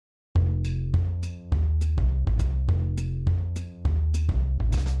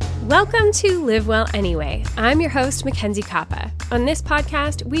Welcome to Live Well Anyway. I'm your host, Mackenzie Kappa. On this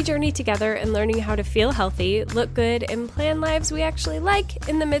podcast, we journey together in learning how to feel healthy, look good, and plan lives we actually like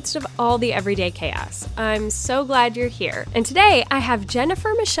in the midst of all the everyday chaos. I'm so glad you're here. And today, I have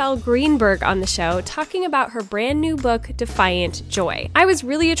Jennifer Michelle Greenberg on the show talking about her brand new book, Defiant Joy. I was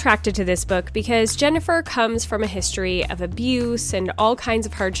really attracted to this book because Jennifer comes from a history of abuse and all kinds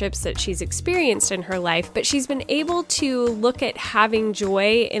of hardships that she's experienced in her life, but she's been able to look at having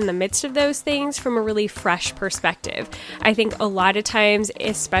joy in the midst of those things from a really fresh perspective. I think a lot of times,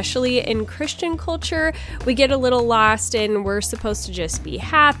 especially in Christian culture, we get a little lost in we're supposed to just be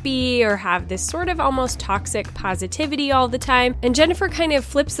happy or have this sort of almost toxic positivity all the time. And Jennifer kind of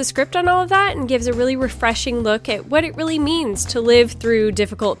flips the script on all of that and gives a really refreshing look at what it really means to live through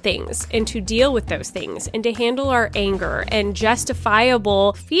difficult things and to deal with those things and to handle our anger and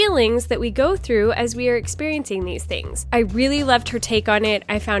justifiable feelings that we go through as we are experiencing these things. I really loved her take on it.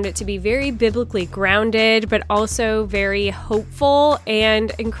 I found it to be very biblically grounded, but also very hopeful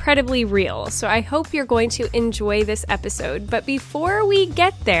and incredibly real. So I hope you're going to enjoy this episode. But before we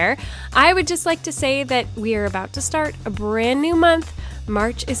get there, I would just like to say that we are about to start a brand new month.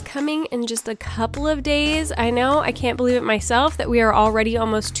 March is coming in just a couple of days. I know, I can't believe it myself that we are already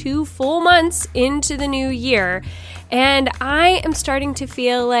almost 2 full months into the new year. And I am starting to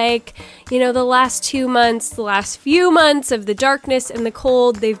feel like, the last 2 months, the last few months of the darkness and the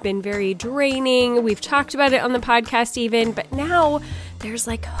cold, they've been very draining. We've talked about it on the podcast even, but now there's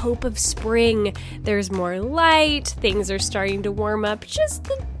like hope of spring. There's more light. Things are starting to warm up just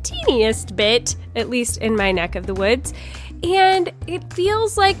the teeniest bit, at least in my neck of the woods. And it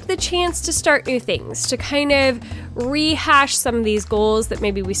feels like the chance to start new things, to kind of rehash some of these goals that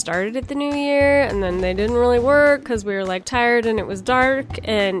maybe we started at the new year and then they didn't really work because we were like tired and it was dark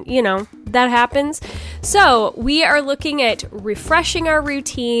and, that happens. So we are looking at refreshing our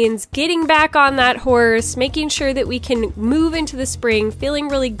routines, getting back on that horse, making sure that we can move into the spring feeling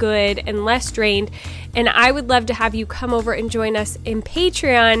really good and less drained. And I would love to have you come over and join us in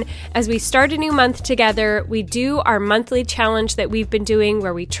Patreon as we start a new month together. We do our monthly challenge that we've been doing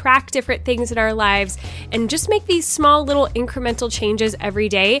where we track different things in our lives and just make these small little incremental changes every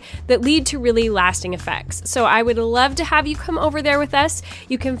day that lead to really lasting effects. So I would love to have you come over there with us.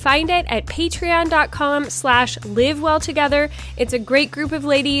 You can find it at patreon.com/livewelltogether. It's a great group of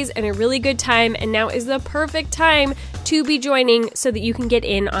ladies and a really good time. And now is the perfect time to be joining so that you can get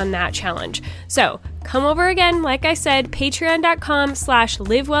in on that challenge. So come over again, like I said,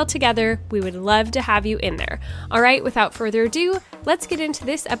 patreon.com/livewelltogether. We would love to have you in there. All right, without further ado, let's get into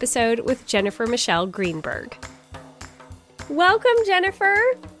this episode with Jennifer Michelle Greenberg. Welcome, Jennifer.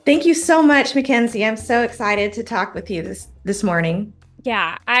 Thank you so much, Mackenzie. I'm so excited to talk with you this morning.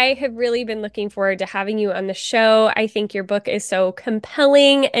 Yeah, I have really been looking forward to having you on the show. I think your book is so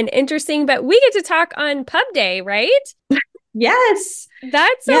compelling and interesting, but we get to talk on Pub Day, right? Yes.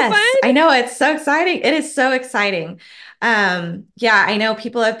 That's so fun. I know. It's so exciting. It is so exciting. I know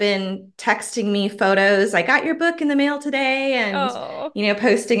people have been texting me photos. I got your book in the mail today and,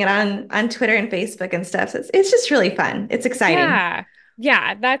 posting it on Twitter and Facebook and stuff. So it's just really fun. It's exciting.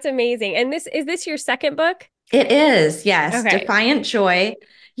 Yeah, that's amazing. And is this your second book? It is. Yes. Okay. Defiant Joy.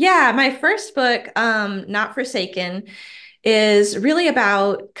 Yeah. My first book, Not Forsaken, is really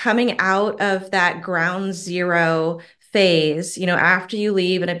about coming out of that ground zero phase, after you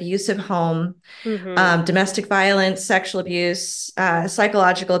leave an abusive home, domestic violence, sexual abuse,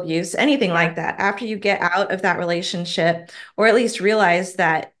 psychological abuse, anything like that. After you get out of that relationship, or at least realize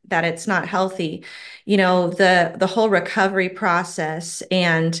that it's not healthy, the whole recovery process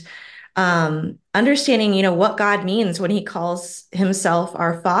and understanding, what God means when he calls himself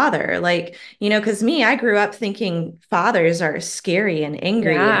our father. Like, because I grew up thinking fathers are scary and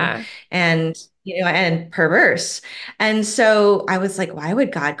angry and perverse. And so I was like, why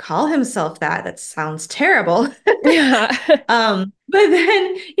would God call himself that? That sounds terrible. Yeah. But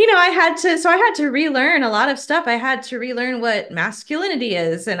then, I had to relearn a lot of stuff. I had to relearn what masculinity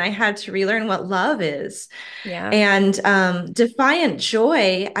is, and I had to relearn what love is. Yeah. And Defiant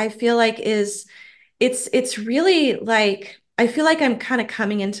Joy, I feel like it's really like, I feel like I'm kind of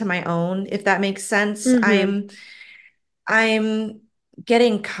coming into my own, if that makes sense. I'm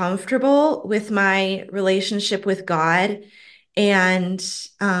getting comfortable with my relationship with God and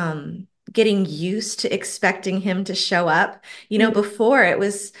getting used to expecting him to show up. Before it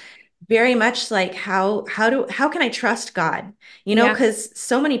was very much like, how can I trust God? Because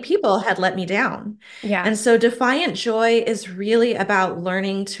so many people had let me down. Yeah. And so Defiant Joy is really about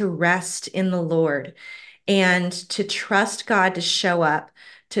learning to rest in the Lord and to trust God to show up,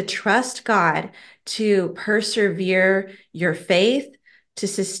 to trust God to persevere your faith, to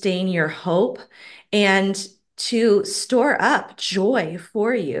sustain your hope and to store up joy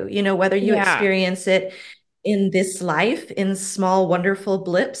for you, whether you Yeah. experience it in this life in small, wonderful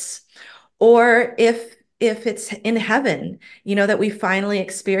blips, or if it's in heaven, that we finally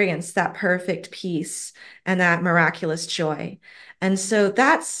experience that perfect peace and that miraculous joy. And so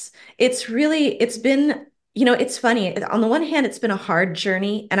it's been, it's funny. On the one hand, it's been a hard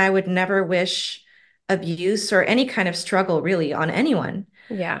journey, and I would never wish abuse or any kind of struggle really on anyone.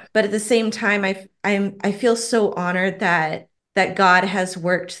 Yeah. But at the same time, I feel so honored that God has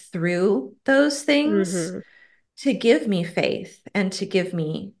worked through those things Hmm. to give me faith and to give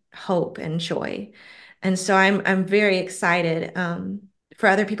me hope and joy. And so I'm very excited for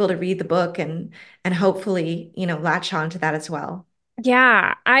other people to read the book and hopefully, latch on to that as well.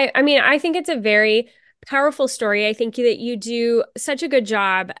 Yeah, I mean, I think it's a very powerful story. I think that you do such a good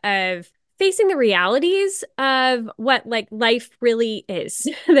job of facing the realities of what like life really is.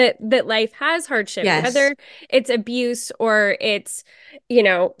 That life has hardship, Yes. whether it's abuse or it's,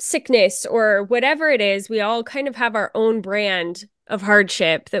 sickness or whatever it is, we all kind of have our own brand of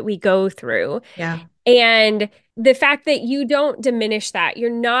hardship that we go through. Yeah. And the fact that you don't diminish that, you're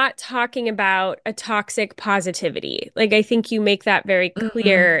not talking about a toxic positivity. Like, I think you make that very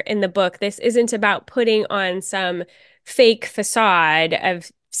clear Mm-mm. in the book. This isn't about putting on some fake facade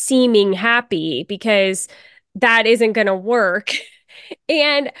of seeming happy because that isn't going to work.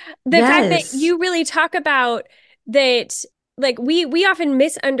 And the fact that Yes. you really talk about that, like, we often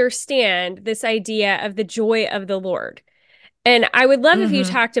misunderstand this idea of the joy of the Lord. And I would love if you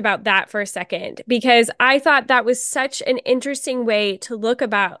Hmm. talked about that for a second because I thought that was such an interesting way to look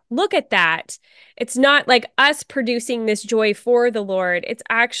at that. It's not like us producing this joy for the Lord, it's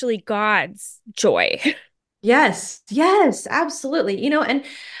actually God's joy. Yes, yes, absolutely. And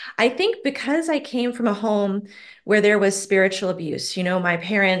I think because I came from a home where there was spiritual abuse, my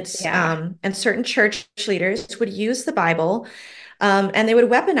parents Yeah. and certain church leaders would use the Bible, and they would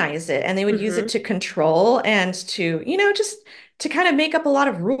weaponize it, and they would use Hmm. it to control and to, just to kind of make up a lot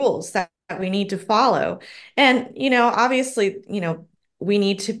of rules that we need to follow. And, obviously,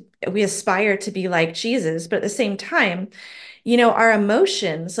 we aspire to be like Jesus, but at the same time, our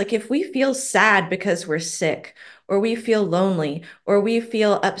emotions, like if we feel sad because we're sick, or we feel lonely, or we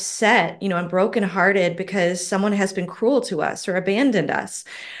feel upset, and brokenhearted because someone has been cruel to us or abandoned us,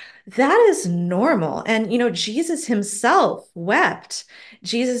 that is normal. And, Jesus himself wept.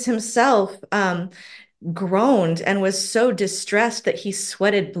 Jesus himself groaned and was so distressed that he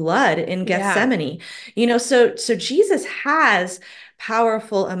sweated blood in Yeah. Gethsemane. So Jesus has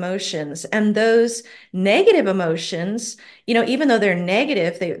powerful emotions, and those negative emotions, even though they're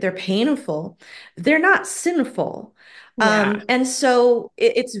negative, they're painful, they're not sinful. Yeah. And so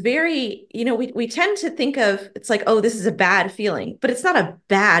it's very, we tend to think of it's like, oh, this is a bad feeling, but it's not a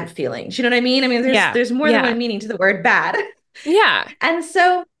bad feeling. Do you know what I mean? I mean, Yeah. there's more than Yeah. one meaning to the word bad. Yeah. And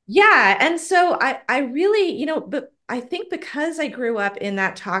so, yeah, and so I really, but I think because I grew up in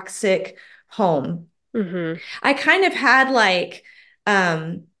that toxic home, Hmm. I kind of had like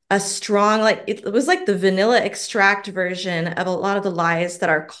a strong, like it was like the vanilla extract version of a lot of the lies that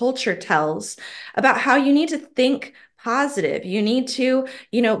our culture tells about how you need to think positive. You need to,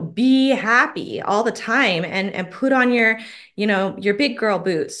 be happy all the time and put on your big girl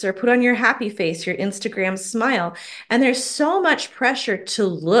boots, or put on your happy face, your Instagram smile. And there's so much pressure to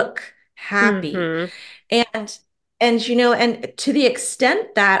look happy. Hmm. And and to the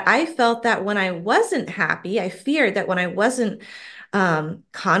extent that I felt that when I wasn't happy, I feared that when I wasn't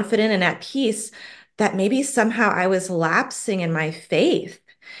confident and at peace, that maybe somehow I was lapsing in my faith.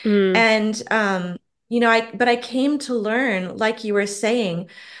 Mm. And but I came to learn, like you were saying,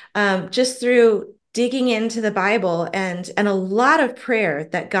 just through digging into the Bible and a lot of prayer,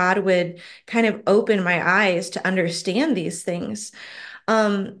 that God would kind of open my eyes to understand these things.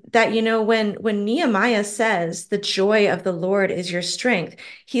 That when Nehemiah says the joy of the Lord is your strength,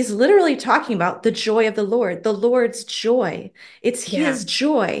 he's literally talking about the joy of the Lord's joy. It's Yeah. his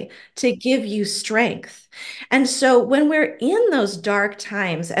joy to give you strength. And so when we're in those dark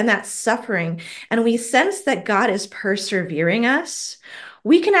times and that suffering, and we sense that God is persevering us,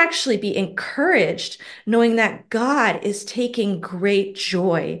 we can actually be encouraged knowing that God is taking great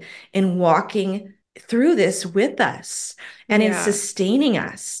joy in walking through this with us and in Yeah. sustaining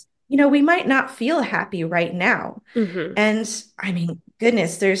us. We might not feel happy right now. Hmm. And I mean,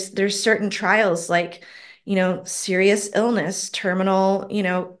 goodness, there's certain trials like, serious illness, terminal,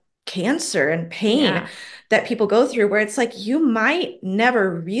 cancer and pain Yeah. that people go through, where it's like you might never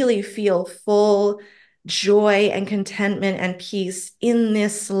really feel full joy and contentment and peace in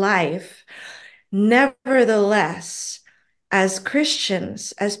this life. Nevertheless, as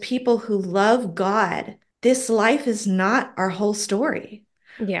Christians, as people who love God, this life is not our whole story.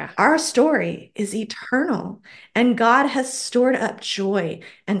 Yeah. Our story is eternal, and God has stored up joy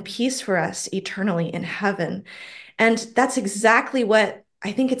and peace for us eternally in heaven. And that's exactly what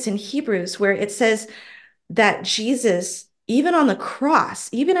I think it's in Hebrews, where it says that Jesus, even on the cross,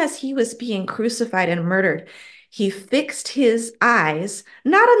 even as he was being crucified and murdered, he fixed his eyes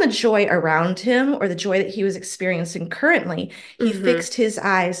not on the joy around him or the joy that he was experiencing currently. He Mm-hmm. fixed his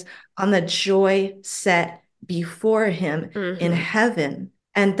eyes on the joy set before him in Mm-hmm. heaven.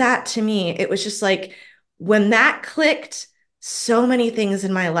 And that to me, it was just like when that clicked, so many things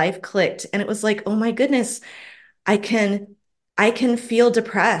in my life clicked. And it was like, oh my goodness, I can I can feel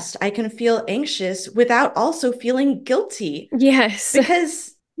depressed. I can feel anxious without also feeling guilty Yes.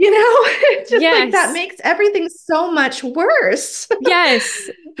 because, it's just like that Yes. makes everything so much worse. Yes.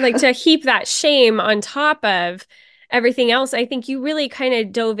 Like to heap that shame on top of everything else. I think you really kind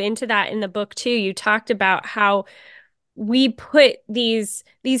of dove into that in the book too. You talked about how we put these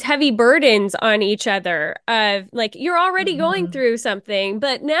heavy burdens on each other of like you're already going Mhm. through something,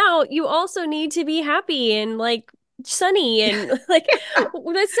 but now you also need to be happy and like sunny and like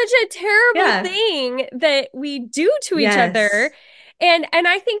that's such a terrible Yeah. thing that we do to each other. Yes. And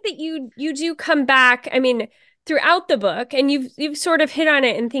I think that you do come back, I mean, throughout the book, and you've sort of hit on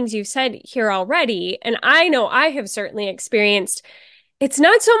it in things you've said here already. And I know I have certainly experienced it's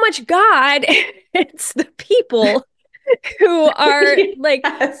not so much God, it's the people who are like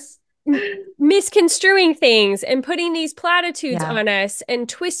Yes. misconstruing things and putting these platitudes Yeah. on us and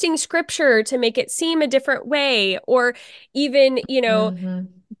twisting scripture to make it seem a different way, or even, Hmm.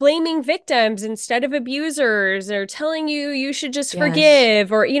 blaming victims instead of abusers, or telling you should just Yes.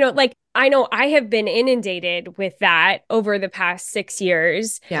 forgive, or, like I know I have been inundated with that over the past 6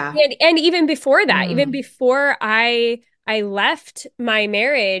 years. Yeah. And even before that, even Mm. before I left my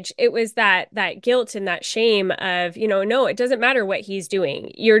marriage, it was that guilt and that shame of, no, it doesn't matter what he's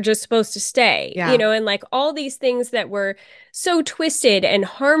doing. You're just supposed to stay, Yeah. and like all these things that were so twisted and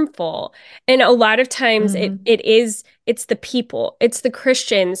harmful. And a lot of times Hmm. it's the people, it's the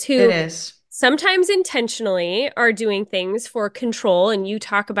Christians It who is. sometimes intentionally are doing things for control, and you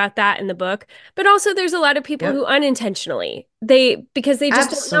talk about that in the book, but also there's a lot of people who Yep. unintentionally, because they just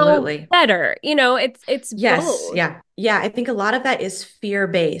don't know Absolutely. better. It's Yes, both. yeah. Yeah, I think a lot of that is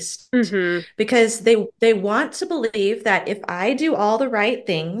fear-based Mm-hmm. because they want to believe that if I do all the right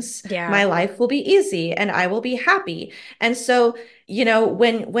things, Yeah. my life will be easy and I will be happy. And so,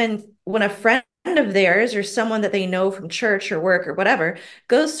 when a friend of theirs or someone that they know from church or work or whatever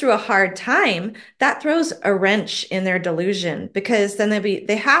goes through a hard time, that throws a wrench in their delusion because then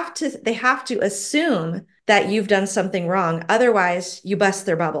they have to assume that you've done something wrong. Otherwise, you bust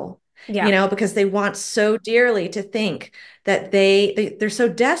their bubble, Yeah. because they want so dearly to think that they're so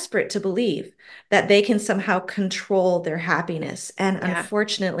desperate to believe that they can somehow control their happiness. And Yeah.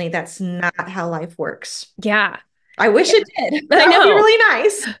 unfortunately, that's not how life works. Yeah. I wish it did. I That would be know. really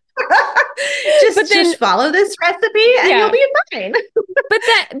nice. But Just then, follow this recipe and you'll yeah. be fine. But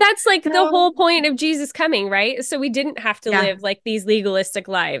that's like the whole No. point of Jesus coming, right? So we didn't have to Yeah, live like these legalistic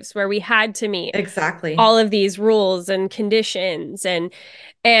lives where we had to meet exactly. all of these rules and conditions. And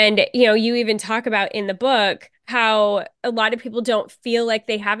you even talk about in the book how a lot of people don't feel like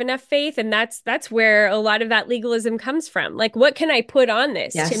they have enough faith, and that's where a lot of that legalism comes from. Like, what can I put on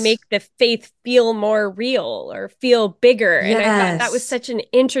this to Yes. make the faith feel more real or feel bigger? And I thought that was Yes. such an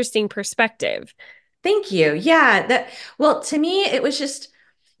interesting perspective. Thank you. Yeah, well, to me, it was just,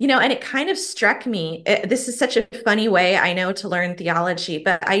 and it kind of struck me. This is such a funny way I know to learn theology,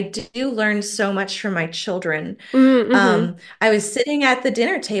 but I do learn so much from my children. Mm-hmm. I was sitting at the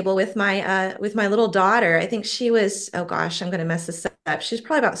dinner table with my little daughter. I think she was, oh gosh, I'm going to mess this up. She was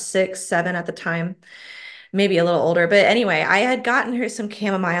probably about 6, 7 at the time, maybe a little older. But anyway, I had gotten her some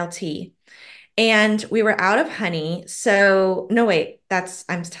chamomile tea. And we were out of honey. So, no, wait,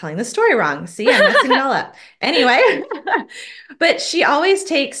 I'm telling the story wrong. See, I'm messing it all up. Anyway, but she always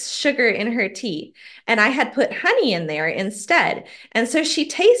takes sugar in her tea. And I had put honey in there instead. And so she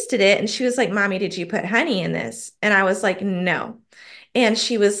tasted it and she was like, Mommy, did you put honey in this? And I was like, no. And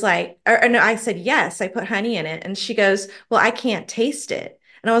she was like, or no, I said, yes, I put honey in it. And she goes, well, I can't taste it.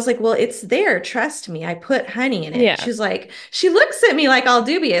 And I was like, well, it's there. Trust me. I put honey in it. Yeah. She's like, she looks at me like all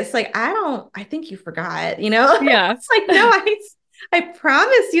dubious, like, I think you forgot, Yeah. It's like, no, I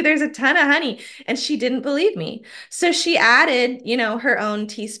promise you there's a ton of honey. And she didn't believe me. So she added, her own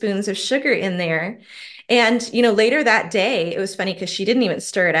teaspoons of sugar in there. And, later that day, it was funny because she didn't even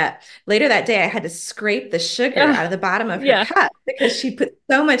stir it up. Later that day, I had to scrape the sugar out Oh, of the bottom of her yeah. cup because she put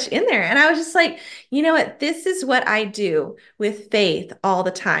so much in there. And I was just like, you know what? This is what I do with faith all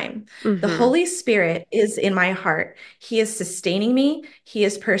the time. The Hmm. Holy Spirit is in my heart. He is sustaining me. He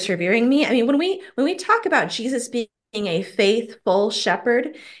is persevering me. I mean, when we talk about Jesus being a faithful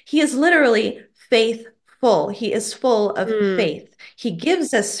shepherd, he is literally faithful. He is full of Mm, faith. He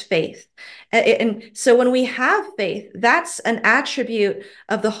gives us faith. And so when we have faith, that's an attribute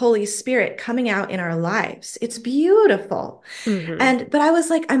of the Holy Spirit coming out in our lives. It's beautiful. hmm. But I was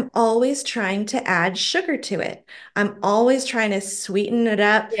like, I'm always trying to add sugar to it. I'm always trying to sweeten it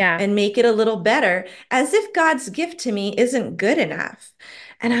up Yeah. and make it a little better, as if God's gift to me isn't good enough.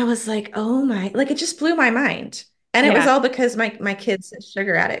 And I was like, oh my, like it just blew my mind. And it was Yeah. all because my kid's a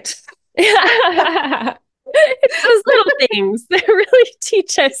sugar addict. It's those little things that really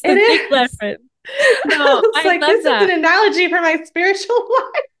teach us It the big is. lesson. No, I was I like, love this is an that. analogy for my spiritual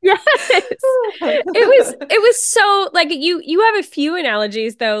Yes. life. It was so like you have a few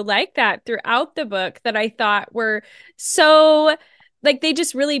analogies though like that throughout the book that I thought were so like they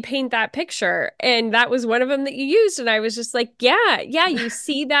just really paint that picture. And that was one of them that you used. And I was just like, yeah, yeah, you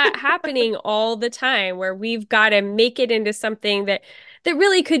see that happening all the time where we've got to make it into something that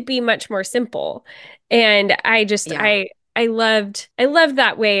really could be much more simple. And I just Yeah. I loved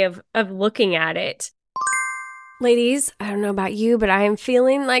that way of looking at it. Ladies, I don't know about you, but I am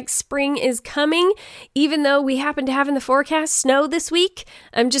feeling like spring is coming, even though we happen to have in the forecast snow this week.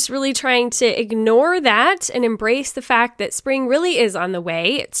 I'm just really trying to ignore that and embrace the fact that spring really is on the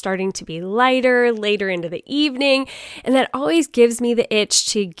way. It's starting to be lighter later into the evening, and that always gives me the itch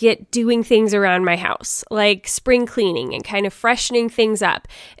to get doing things around my house, like spring cleaning and kind of freshening things up.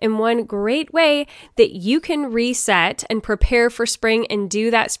 And one great way that you can reset and prepare for spring and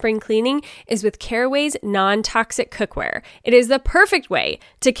do that spring cleaning is with Caraway's non-toxic cookware. It is the perfect way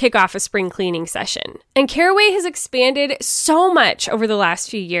to kick off a spring cleaning session. And Caraway has expanded so much over the last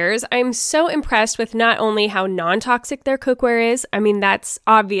few years. I'm so impressed with not only how non-toxic their cookware is. I mean, that's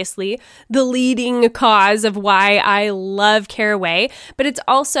obviously the leading cause of why I love Caraway, but it's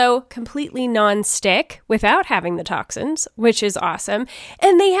also completely non-stick without having the toxins, which is awesome.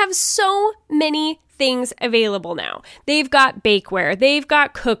 And they have so many things available now. They've got bakeware, they've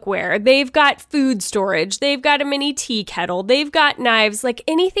got cookware, they've got food storage, they've got a mini tea kettle, they've got knives, like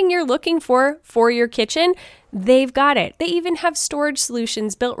anything you're looking for your kitchen, they've got it. They even have storage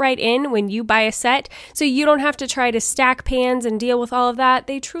solutions built right in when you buy a set, so you don't have to try to stack pans and deal with all of that.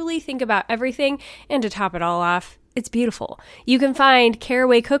 They truly think about everything, and to top it all off, it's beautiful. You can find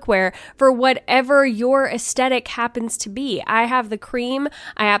Caraway cookware for whatever your aesthetic happens to be. I have the cream.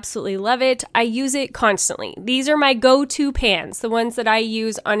 I absolutely love it. I use it constantly. These are my go-to pans, the ones that I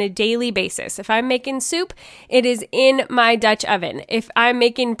use on a daily basis. If I'm making soup, it is in my Dutch oven. If I'm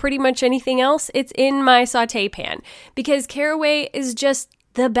making pretty much anything else, it's in my saute pan because Caraway is just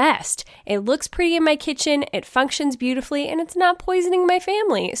the best. It looks pretty in my kitchen, it functions beautifully, and it's not poisoning my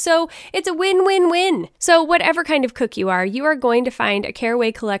family. So it's a win-win-win. So whatever kind of cook you are going to find a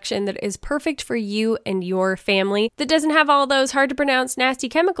Caraway collection that is perfect for you and your family that doesn't have all those hard to pronounce nasty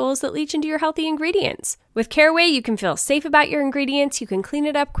chemicals that leach into your healthy ingredients. With Caraway, you can feel safe about your ingredients, you can clean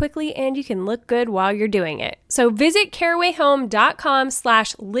it up quickly, and you can look good while you're doing it. So visit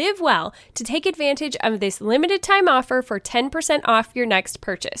carawayhome.com/livewell to take advantage of this limited time offer for 10% off your next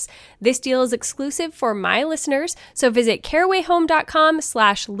purchase. This deal is exclusive for my listeners, so visit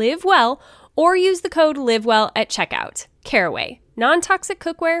carawayhome.com/livewell or use the code LIVEWELL at checkout. Caraway, non-toxic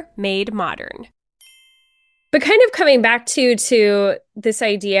cookware made modern. But kind of coming back to this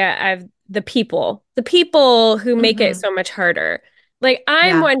idea of the people who make it Hmm. so much harder. Like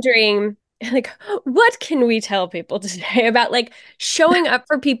I'm Yeah. wondering, like, what can we tell people today about like showing up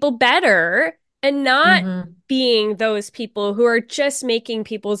for people better and not Hmm. being those people who are just making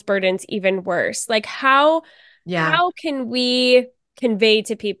people's burdens even worse? Like Yeah. how can we convey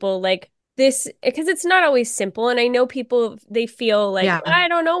to people like this because it's not always simple and I know people they feel like Yeah. I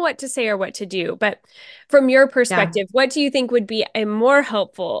don't know what to say or what to do, but from your Yeah. perspective, what do you think would be a more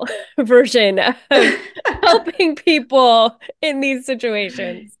helpful version of helping people in these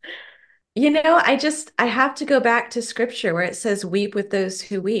situations? I have to go back to scripture where it says, weep with those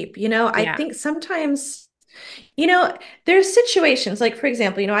who weep. I Yeah. think sometimes, there's situations like, for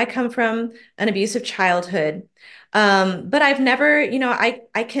example, I come from an abusive childhood. But I've never,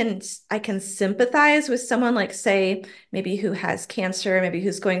 I can sympathize with someone like, say, maybe who has cancer, maybe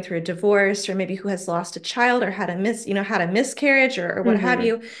who's going through a divorce, or maybe who has lost a child or had a miscarriage or what have Hmm.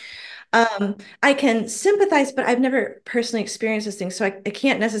 you. I can sympathize, but I've never personally experienced those things, so I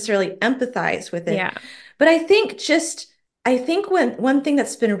can't necessarily empathize with it. Yeah. But I think when one thing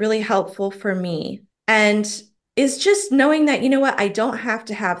that's been really helpful for me and is just knowing that, you know what, I don't have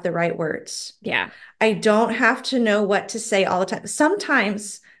to have the right words. Yeah. I don't have to know what to say all the time.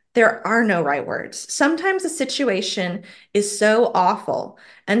 Sometimes there are no right words. Sometimes the situation is so awful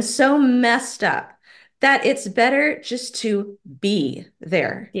and so messed up that it's better just to be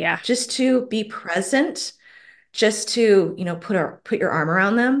there, Yeah. just to be present, just to, put your arm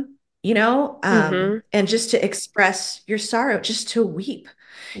around them, Hmm. and just to express your sorrow, just to weep.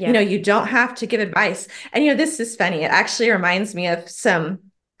 Yeah. You don't have to give advice. And, this is funny. It actually reminds me of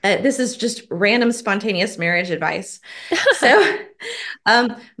this is just random spontaneous marriage advice. So,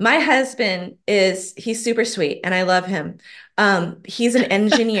 my husband he's super sweet and I love him. He's an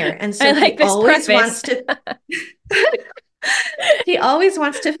engineer. And I so like this preface. he always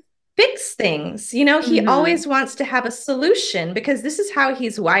wants to fix things. He Hmm. always wants to have a solution because this is how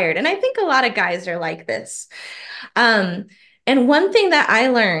he's wired. And I think a lot of guys are like this. Um, and one thing that I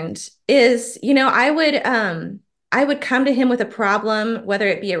learned is, I would come to him with a problem, whether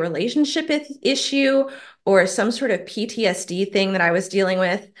it be a relationship issue or some sort of PTSD thing that I was dealing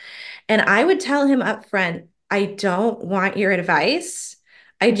with. And I would tell him up front, I don't want your advice.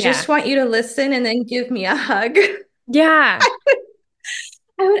 I Yeah. just want you to listen and then give me a hug. Yeah.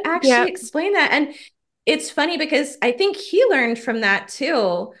 I would actually Yeah. explain that. And it's funny because I think he learned from that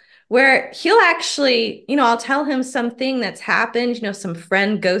too, where he'll actually, I'll tell him something that's happened, some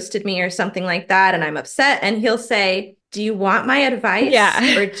friend ghosted me or something like that, and I'm upset. And he'll say, do you want my advice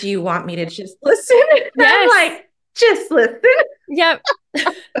Yeah. or do you want me to just listen? And I'm Yes. like, just listen. Yep.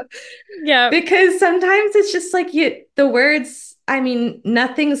 Yep. Because sometimes it's just like the words, I mean,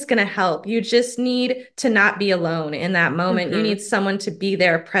 nothing's going to help. You just need to not be alone in that moment. You Hmm. need someone to be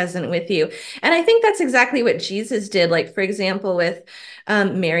there present with you. And I think that's exactly what Jesus did. Like, for example, with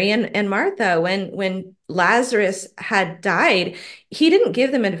Mary and Martha, when Lazarus had died, he didn't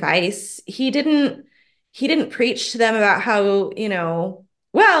give them advice. He didn't preach to them about how,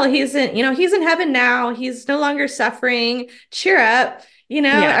 well, he's in heaven now. He's no longer suffering. Cheer up,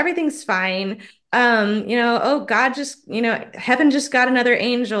 Yeah. everything's fine. Oh, God just, heaven just got another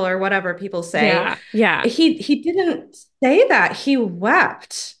angel or whatever people say. Yeah. Yeah. He didn't say that. He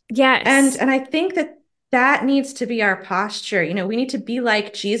wept. And Yes. and I think that needs to be our posture. We need to be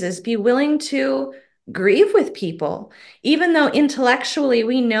like Jesus, be willing to grieve with people, even though intellectually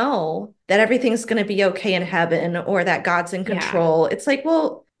we know that everything's going to be okay in heaven or that God's in Yeah. control. It's like,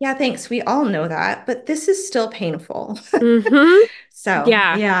 well, yeah, thanks. We all know that, but this is still painful. Hmm. So,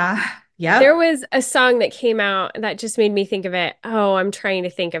 Yeah. yeah. There Yep. was a song that came out that just made me think of it. Oh, I'm trying to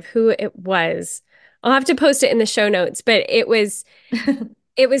think of who it was. I'll have to post it in the show notes, but it was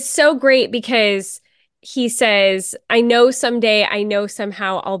so great because he says, I know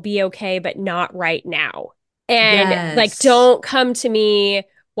somehow I'll be okay, but not right now. And like, Yes. don't come to me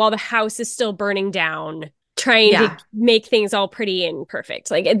while the house is still burning down, trying to Yeah. make things all pretty and perfect.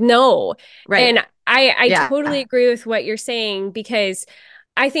 Like, no. And Right. I Yeah. totally agree with what you're saying because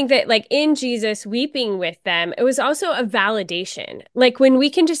I think that like in Jesus weeping with them, it was also a validation. Like when we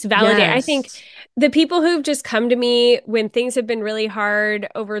can just validate, I think Yes. the people who've just come to me when things have been really hard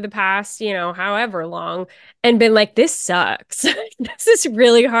over the past, however long, and been like, this sucks. This is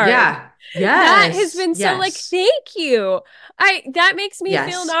really hard. Yeah. That has Yes. been so like, Yes. thank you. That makes me feel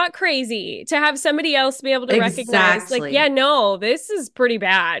Yes. not crazy to have somebody else be able to recognize, like, yeah, Exactly. no, this is pretty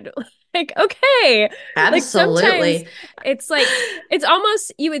bad. Like, okay. Like sometimes Absolutely. it's like, it's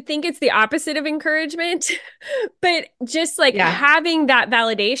almost, you would think it's the opposite of encouragement, but just like Yeah. having that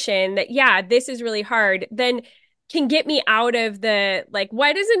validation that, yeah, this is really hard, then can get me out of the like,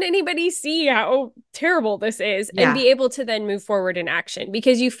 why doesn't anybody see how terrible this is and Yeah. be able to then move forward in action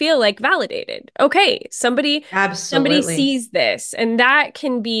because you feel like validated. Okay, somebody Absolutely. sees this, and that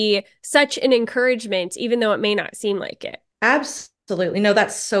can be such an encouragement, even though it may not seem like it. Absolutely. No,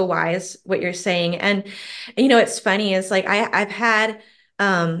 that's so wise what you're saying. And it's funny is like I've had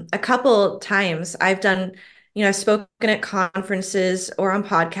a couple times I've done, I've spoken at conferences or on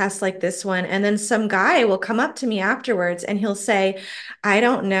podcasts like this one, and then some guy will come up to me afterwards and he'll say, I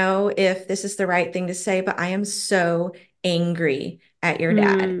don't know if this is the right thing to say, but I am so angry at your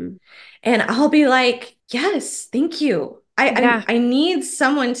dad. Mm, And I'll be like, yes, thank you. I yeah. I need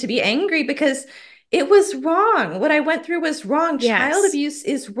someone to be angry because it was wrong. What I went through was wrong. Child Yes. abuse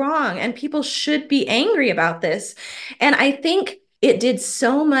is wrong, and people should be angry about this. And I think it did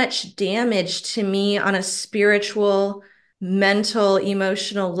so much damage to me on a spiritual, mental,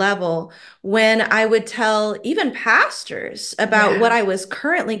 emotional level when I would tell even pastors about what Yeah. I was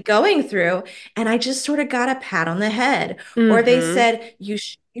currently going through, and I just sort of got a pat on the head, or they Mm-hmm. said, you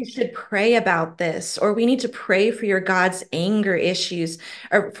should pray about this, or we need to pray for your God's anger issues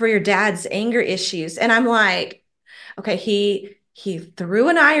or for your dad's anger issues. And I'm like, okay, he threw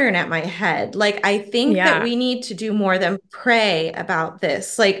an iron at my head. Like, I think that Yeah. we need to do more than pray about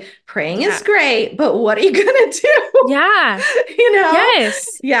this. Like, praying is Yeah. great, but what are you gonna do? Yeah. You know?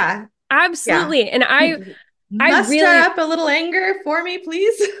 Yes. Yeah, yeah. Absolutely. And I Muster really up a little anger for me,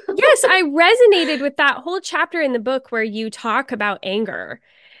 please. yes, I resonated with that whole chapter in the book where you talk about anger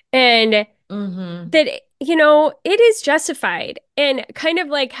and Hmm. that, it is justified. And kind of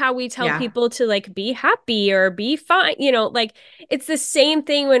like how we tell Yeah. people to like be happy or be fine, like it's the same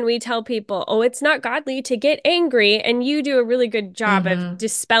thing when we tell people, oh, it's not godly to get angry. And you do a really good job of Hmm.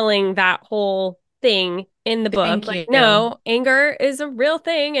 dispelling that whole thing in the book. Thank Like, you. no, anger is a real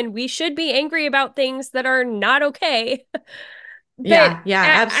thing and we should be angry about things that are not okay. But Yeah, yeah, I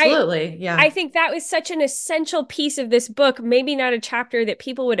absolutely. Yeah. I think that was such an essential piece of this book. Maybe not a chapter that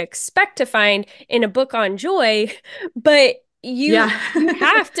people would expect to find in a book on joy, but you Yeah. you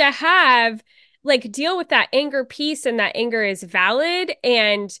have to have like deal with that anger piece, and that anger is valid,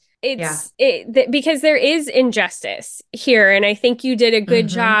 and Yeah. because there is injustice here, and I think you did a good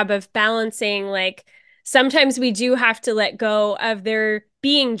Hmm. job of balancing like sometimes we do have to let go of there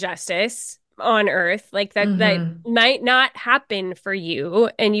being justice on earth, like that Hmm. might not happen for you,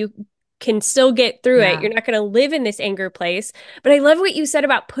 and you can still get through it. Yeah. You're not going to live in this anger place. But I love what you said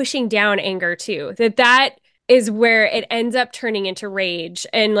about pushing down anger too, that is where it ends up turning into rage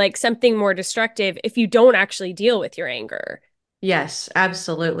and like something more destructive if you don't actually deal with your anger. Yes,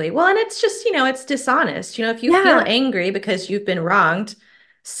 absolutely. Well, and it's just, it's dishonest. If you feel Yeah. angry because you've been wronged,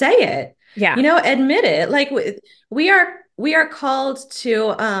 say it. Yeah. Admit it. Like we are called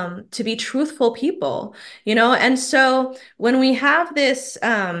to be truthful people, And so when we have this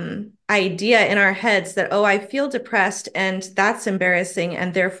idea in our heads that, oh, I feel depressed and that's embarrassing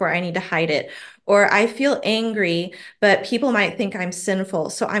and therefore I need to hide it. Or I feel angry, but people might think I'm sinful,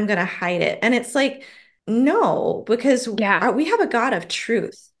 so I'm going to hide it. And it's like, no, because Yeah. we have a God of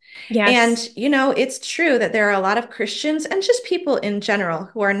truth. And, Yes. it's true that there are a lot of Christians and just people in general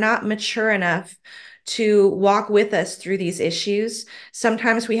who are not mature enough to walk with us through these issues.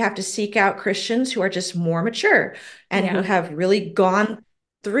 Sometimes we have to seek out Christians who are just more mature and who Yeah. have really gone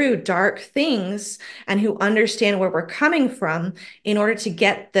through dark things and who understand where we're coming from in order to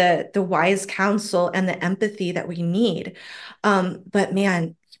get the wise counsel and the empathy that we need. But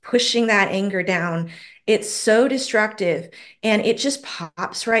man, pushing that anger down, it's so destructive and it just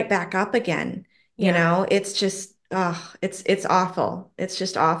pops right back up again. Yeah. It's just, oh, it's awful. It's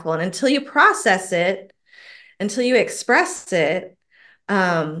just awful. And until you process it, until you express it,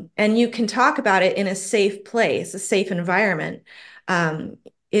 and you can talk about it in a safe place, a safe environment, um,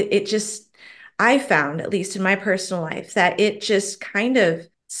 it just, I found, at least in my personal life, that it just kind of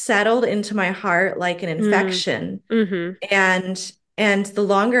settled into my heart like an Mm. infection. Mm-hmm. And the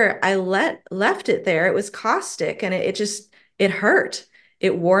longer I left it there, it was caustic and it just it hurt.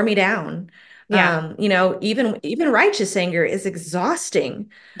 It wore me down. Yeah. Even righteous anger is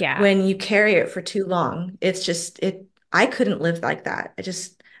exhausting Yeah. when you carry it for too long. It's just I couldn't live like that.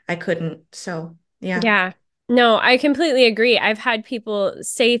 I couldn't. So yeah. Yeah. No, I completely agree. I've had people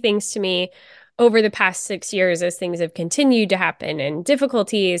say things to me over the past 6 years as things have continued to happen and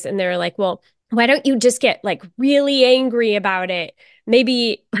difficulties. And they're like, well, why don't you just get like really angry about it?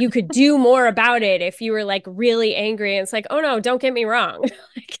 Maybe you could do more about it if you were like really angry. And it's like, oh no, don't get me wrong.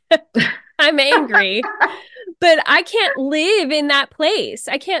 Like, I'm angry, but I can't live in that place.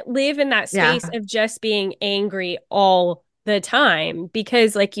 I can't live in that space Yeah. of just being angry all the time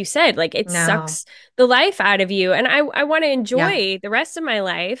because like you said, like it No. sucks the life out of you, and I want to Yeah. enjoy the rest of my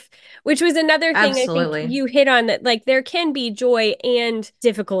life, which was another thing I think Absolutely. you hit on, that like there can be joy and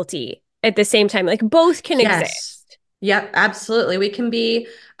difficulty at the same time. Like both can Yes. exist. Yep, absolutely. We can be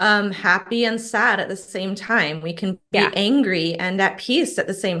happy and sad at the same time. We can Yeah. be angry and at peace at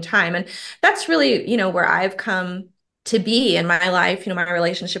the same time. And that's really, where I've come to be in my life, my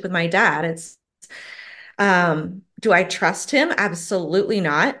relationship with my dad. It's do I trust him? Absolutely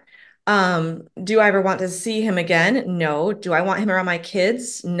not. Do I ever want to see him again? No. Do I want him around my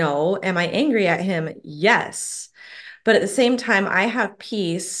kids? No. Am I angry at him? Yes. But at the same time, I have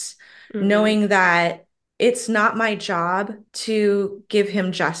peace Hmm. knowing that it's not my job to give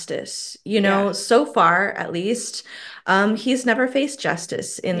him justice. Yeah. So far, at least, he's never faced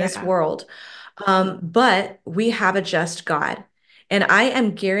justice in this Yeah. world. But we have a just God, and I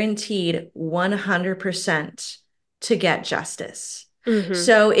am guaranteed 100% to get justice. Mm-hmm.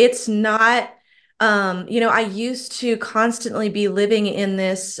 So it's not, I used to constantly be living in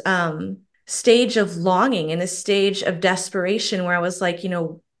this stage of longing, in this stage of desperation where I was like,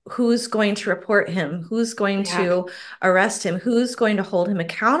 who's going to report him? Who's going Yeah. to arrest him? Who's going to hold him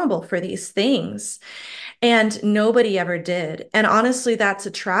accountable for these things? And nobody ever did. And honestly, that's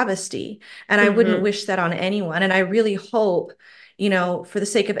a travesty. And I wouldn't Mm-hmm. wish that on anyone. And I really hope, for the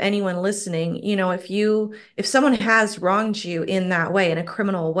sake of anyone listening, if someone has wronged you in that way, in a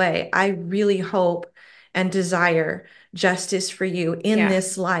criminal way, I really hope and desire justice for you in Yeah.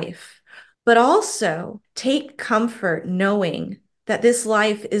 this life. But also take comfort knowing that this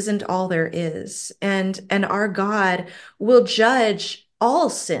life isn't all there is. And our God will judge all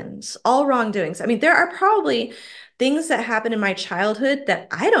sins, all wrongdoings. I mean, there are probably things that happened in my childhood that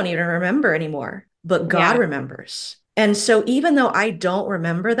I don't even remember anymore, but God Yeah. remembers. And so even though I don't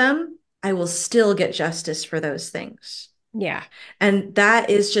remember them, I will still get justice for those things. Yeah. And that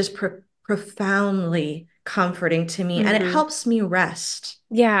is just profoundly comforting to me. And it Mm-hmm. helps me rest,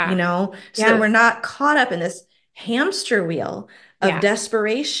 Yeah. so that Yeah. we're not caught up in this hamster wheel of Yeah.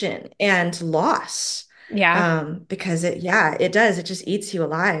 desperation and loss. Yeah. Because it does. It just eats you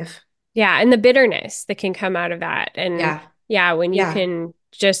alive. Yeah. And the bitterness that can come out of that. And Yeah. yeah, when you Yeah. can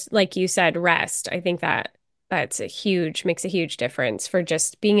just, like you said, rest, I think makes a huge difference for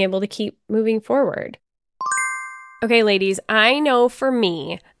just being able to keep moving forward. Okay, ladies, I know for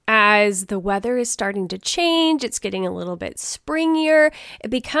me, as the weather is starting to change, it's getting a little bit springier, it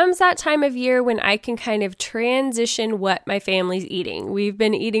becomes that time of year when I can kind of transition what my family's eating. We've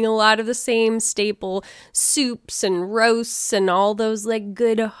been eating a lot of the same staple soups and roasts and all those like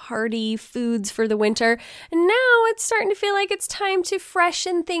good hearty foods for the winter. And now it's starting to feel like it's time to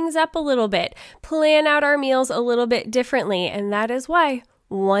freshen things up a little bit, plan out our meals a little bit differently. And that is why,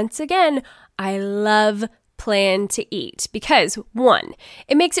 once again, I love Plan to Eat because one,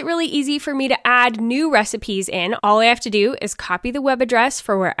 it makes it really easy for me to add new recipes in. All I have to do is copy the web address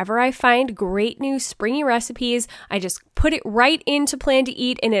for wherever I find great new springy recipes. I just put it right into Plan to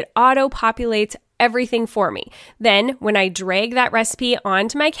Eat and it auto populates everything for me. Then when I drag that recipe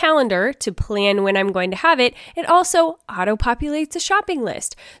onto my calendar to plan when I'm going to have it, it also auto-populates a shopping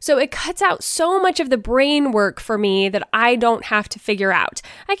list. So it cuts out so much of the brain work for me that I don't have to figure out.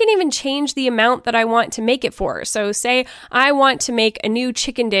 I can even change the amount that I want to make it for. So say I want to make a new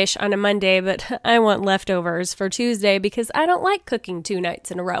chicken dish on a Monday, but I want leftovers for Tuesday because I don't like cooking 2 nights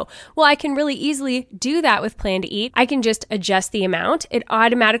in a row. Well, I can really easily do that with Plan to Eat. I can just adjust the amount. It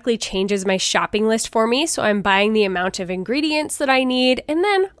automatically changes my shopping list for me, so I'm buying the amount of ingredients that I need, and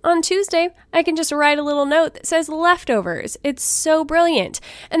then on Tuesday, I can just write a little note that says leftovers. It's so brilliant.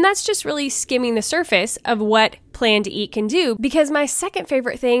 And that's just really skimming the surface of what Plan to Eat can do, because my second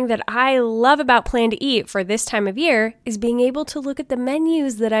favorite thing that I love about Plan to Eat for this time of year is being able to look at the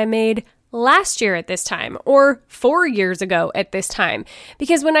menus that I made last year at this time or 4 years ago at this time.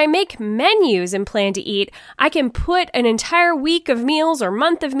 Because when I make menus and Plan to Eat, I can put an entire week of meals or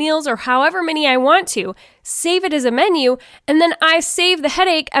month of meals or however many I want to, save it as a menu, and then I save the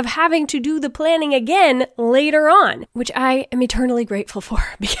headache of having to do the planning again later on, which I am eternally grateful for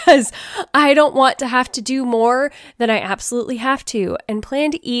because I don't want to have to do more than I absolutely have to. And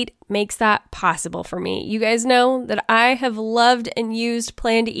Plan to Eat makes that possible for me. You guys know that I have loved and used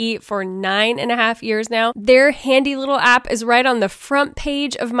Plan to Eat for 9.5 years now. Their handy little app is right on the front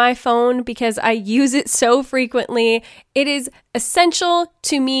page of my phone because I use it so frequently. It is essential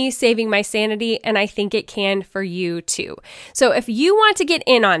to me saving my sanity, and I think it can for you too. So if you want to get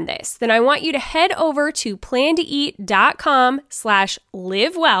in on this, then I want you to head over to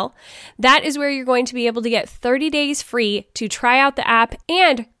plantoeat.com/livewell. That is where you're going to be able to get 30 days free to try out the app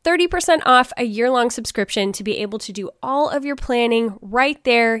and 30% off a year-long subscription to be able to do all of your planning right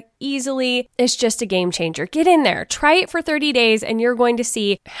there easily. It's just a game changer. Get in there, try it for 30 days, and you're going to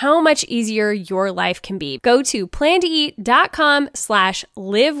see how much easier your life can be. Go to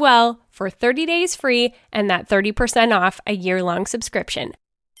plantoeat.com/livewell for 30 days free and that 30% off a year-long subscription.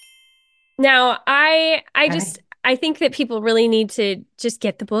 Now, I think that people really need to just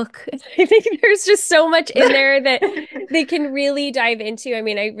get the book. I think there's just so much in there that they can really dive into. I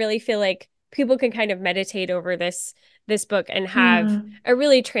mean, I really feel like people can kind of meditate over this this book and have Mm. a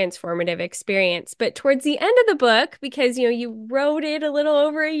really transformative experience. But towards the end of the book, because you wrote it a little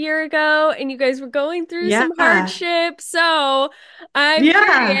over a year ago and you guys were going through some Yeah. hardship. So I'm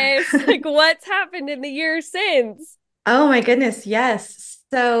Yeah. curious, like what's happened in the years since? Oh my goodness, yes.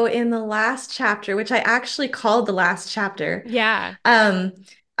 So in the last chapter, which I actually called the last chapter, Yeah. um,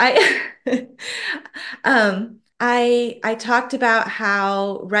 I I talked about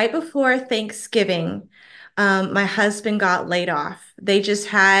how right before Thanksgiving, my husband got laid off. They just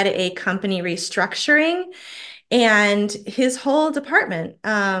had a company restructuring and his whole department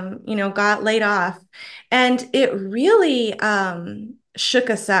got laid off, and it really shook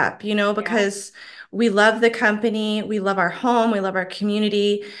us up, Yeah. because we love the company, we love our home, we love our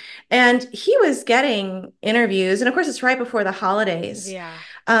community, and he was getting interviews, and of course it's right before the holidays. Yeah.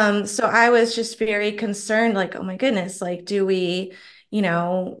 So I was just very concerned, like, oh my goodness, like, do we,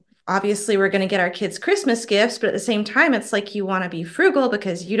 obviously we're going to get our kids Christmas gifts, but at the same time, it's like you want to be frugal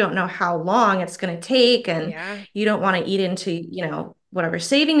because you don't know how long it's going to take, and Yeah. you don't want to eat into, whatever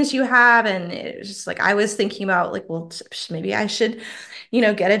savings you have. And it's just like I was thinking about, like, well, maybe I should,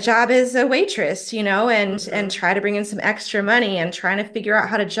 get a job as a waitress, and Hmm. try to bring in some extra money, and trying to figure out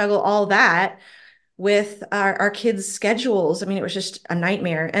how to juggle all that with our kids' schedules. I mean, it was just a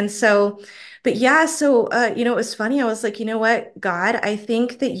nightmare. And so, but yeah, so, it was funny. I was like, you know what, God, I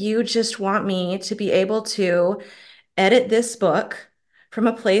think that you just want me to be able to edit this book from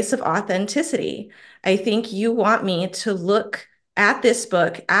a place of authenticity. I think you want me to look at this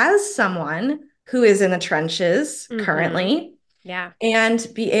book as someone who is in the trenches Hmm. currently, Yeah. and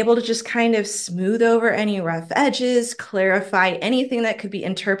be able to just kind of smooth over any rough edges, clarify anything that could be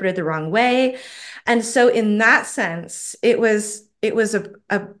interpreted the wrong way. And so in that sense, it was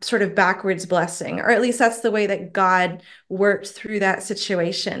a sort of backwards blessing, or at least that's the way that God worked through that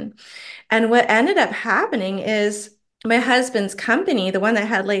situation. And what ended up happening is my husband's company, the one that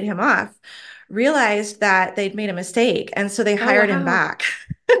had laid him off, realized that they'd made a mistake. And so they Oh, hired him wow. back.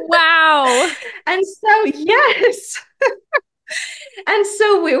 Wow. And so, yes. And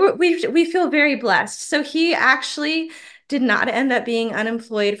so we feel very blessed. So he actually did not end up being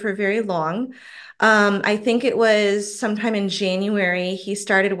unemployed for very long. I think it was sometime in January he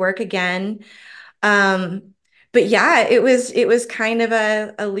started work again. Um, but yeah, it was kind of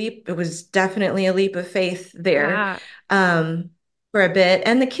a leap. It was definitely a leap of faith there, Yeah. um, for a bit.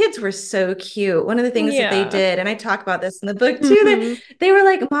 And the kids were so cute. One of the things that they Yeah. did, and I talk about this in the book too, Hmm. they were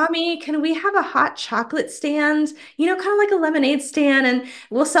like, "Mommy, can we have a hot chocolate stand? Kind of like a lemonade stand, and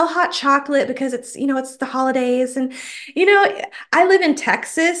we'll sell hot chocolate because it's the holidays." And you know, I live in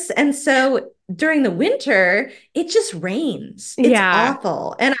Texas, and so during the winter, it just rains. It's Yeah.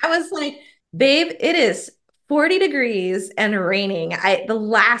 awful. And I was like, babe, it is 40 degrees and raining. The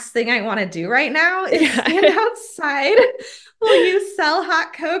last thing I want to do right now is Yeah. stand outside. Will you sell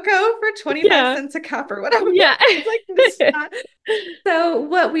hot cocoa for 25 Yeah. cents a cup or whatever? Yeah. It's like, this is not. So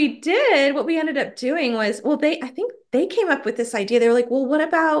what we ended up doing was, well, I think they came up with this idea. They were like, well, what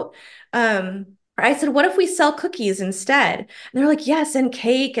about, I said, what if we sell cookies instead? And they're like, yes, and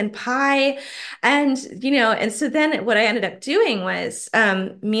cake and pie. And so then what I ended up doing was,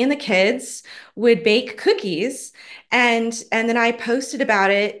 me and the kids would bake cookies, and then I posted about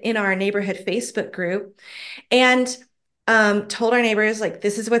it in our neighborhood Facebook group, and told our neighbors, like,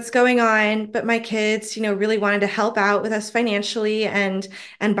 this is what's going on. But my kids, really wanted to help out with us financially, and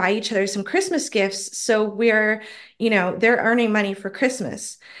buy each other some Christmas gifts. So they're earning money for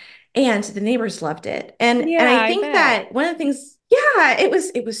Christmas. And the neighbors loved it. And Yeah, I I think bet. that one of the things, yeah, it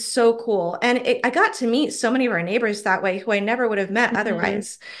was so cool. And I got to meet so many of our neighbors that way who I never would have met Hmm.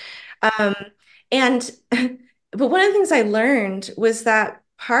 otherwise. Um, and but one of the things I learned was that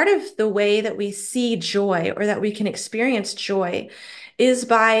part of the way that we see joy, or that we can experience joy, is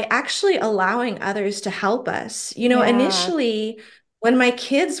by actually allowing others to help us. Yeah. Initially, when my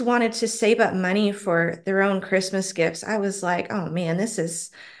kids wanted to save up money for their own Christmas gifts, I was like, oh man, this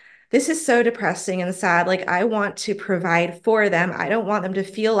is so depressing and sad. Like, I want to provide for them. I don't want them to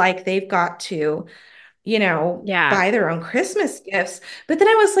feel like they've got to Yeah. buy their own Christmas gifts. But then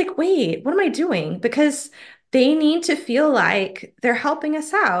I was like, wait, what am I doing? Because they need to feel like they're helping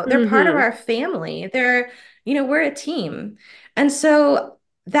us out. They're part of Hmm. our family. We're a team. And so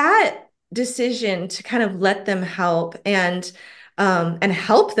that decision to kind of let them help, and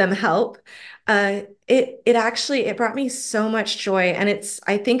help them help, it brought me so much joy. And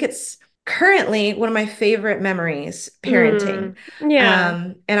I think it's currently one of my favorite memories, parenting. Mm.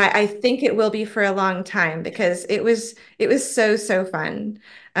 Yeah. And I think it will be for a long time, because it was so, so fun.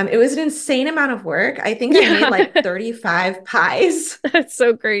 It was an insane amount of work. I think I made Yeah. like 35 pies. That's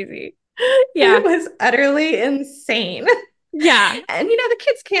so crazy. Yeah. It was utterly insane. Yeah. And the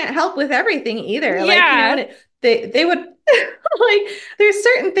kids can't help with everything either. Like, Yeah. and they would like there's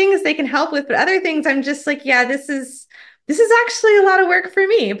certain things they can help with, but other things I'm just like, yeah, this is actually a lot of work for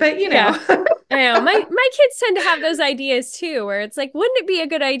me. But Yeah. I know. My kids tend to have those ideas too, where it's like, wouldn't it be a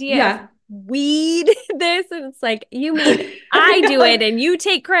good idea if yeah. we did this? And it's like, you mean I do it Like, and you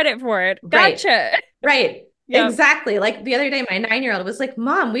take credit for it. right. Gotcha. Right. Yep. Exactly. Like the other day, my 9-year-old was like,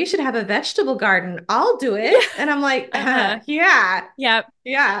 Mom, we should have a vegetable garden. I'll do Yeah. it. And I'm like, Uh-huh. yeah, Yep.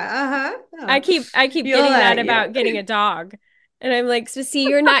 yeah, I keep You'll getting that yeah. about getting a dog. And I'm like, so see,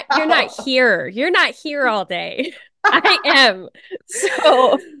 you're not Oh. here. You're not here all day. I am.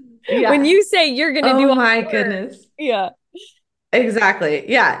 So when Yeah. you say you're gonna Oh do all my the work, goodness. yeah. Exactly.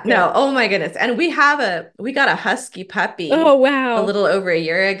 Yeah. Yeah. No. Oh my goodness. And we got a husky Oh puppy a wow. little over a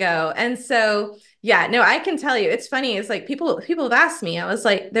year ago. And so, yeah, no, I can tell you, it's funny. It's like people have asked me,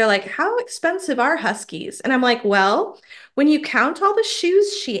 they're like, how expensive are huskies? And I'm like, well, when you count all the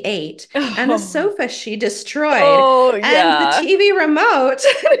shoes she ate and the Oh, sofa she destroyed oh and the yeah. TV remote,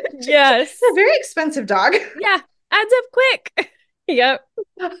 it's a Yes. very expensive dog. Yeah. Adds up quick. Yep.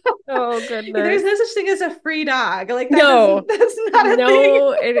 Oh There's goodness. no such thing as a free dog. Like No. that's not a thing.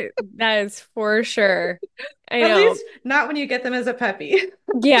 No, that is for sure. I At know. least not when you get them as a puppy.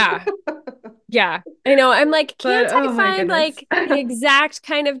 Yeah. Yeah. I know. I'm like, But can't I oh my find goodness. like the exact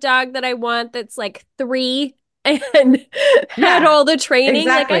kind of dog that I want that's like 3 and had Yeah, all the training?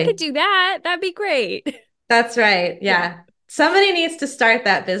 Like I could exactly. do that. That'd be great. That's right. Yeah. Yeah. Somebody needs to start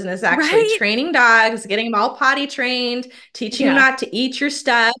that business actually, Right? training dogs, getting them all potty trained, teaching them Yeah. not to eat your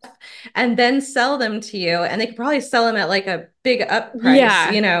stuff, and then sell them to you. And they could probably sell them at like a big up price, Yeah.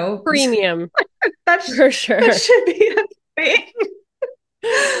 Premium That, for that sure. should be a thing.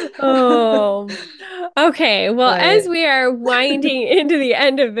 Oh, okay. Well, as But we are winding into the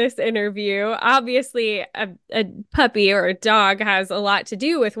end of this interview, obviously a puppy or a dog has a lot to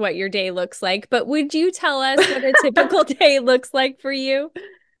do with what your day looks like. But would you tell us what a typical day looks like for you?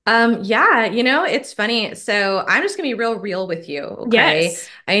 Yeah, it's funny. So I'm just gonna be real with you, okay? Yes.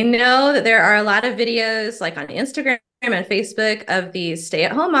 I know that there are a lot of videos like on Instagram and Facebook of these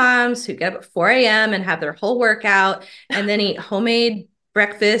stay-at-home moms who get up at 4 a.m. and have their whole workout and then eat homemade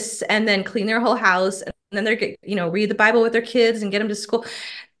breakfasts and then clean their whole house and then they're read the Bible with their kids and get them to school.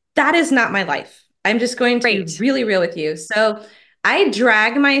 That is not my life. I'm just going to be Great. really real with you. So I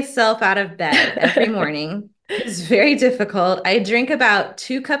drag myself out of bed every morning. It's very difficult. I drink about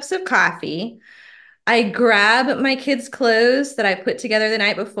 2 cups of coffee. I grab my kids' clothes that I put together the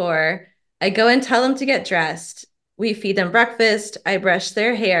night before. I go and tell them to get dressed. We feed them breakfast. I brush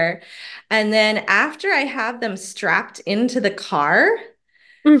their hair. And then after I have them strapped into the car,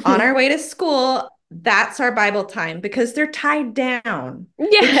 on Mhm. our way to school, that's our Bible time because they're tied down. They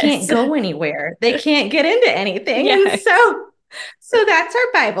can't Yes. go anywhere. They can't get into anything. And Yes. so that's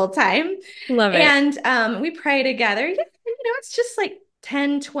our Bible time. Love it. And we pray together. Yeah, it's just like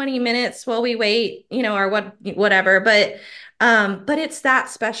 10-20 minutes while we wait, or whatever. But it's that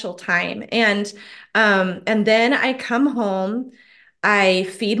special time. And then I come home, I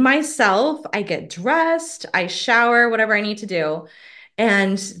feed myself, I get dressed, I shower, whatever I need to do.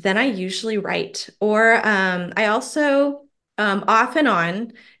 And then I usually write. Or I also, off and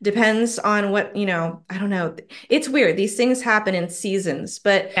on, depends on what, I don't know. It's weird. These things happen in seasons,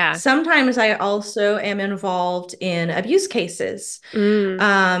 but Yeah. sometimes I also am involved in abuse cases.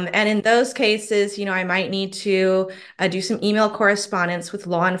 Mm. And in those cases, I might need to do some email correspondence with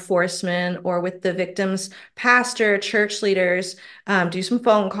law enforcement or with the victim's pastor, church leaders, do some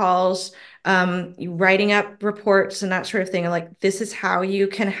phone calls, writing up reports and that sort of thing. Like, this is how you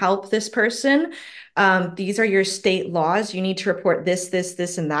can help this person. These are your state laws. You need to report this,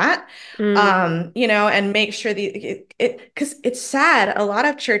 and that. Mm. And make sure because it's sad. A lot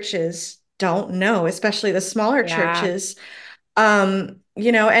of churches don't know, especially the smaller Yeah. churches, and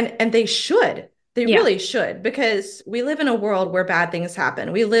they should. They Yeah. really should, because we live in a world where bad things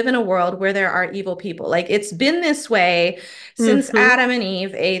happen. We live in a world where there are evil people. Like, it's been this way since Hmm. Adam and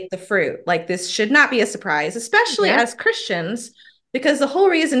Eve ate the fruit. Like, this should not be a surprise, especially Yep. as Christians, because the whole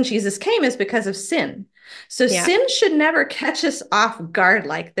reason Jesus came is because of sin. So Yeah. sin should never catch us off guard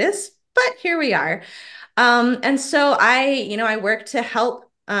like this, but here we are. And so I work to help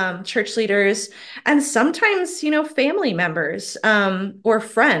church leaders and sometimes, family members or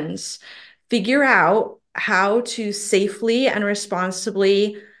friends figure out how to safely and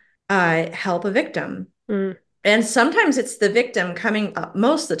responsibly help a victim. Mm. And sometimes it's the victim coming up,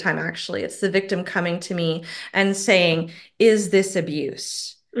 most of the time, actually, it's the victim coming to me and saying, is this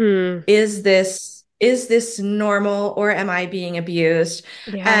abuse? Mm. Is this is this normal or am I being abused?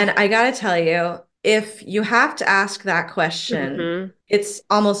 Yeah. And I gotta tell you, if you have to ask that question, Hmm. it's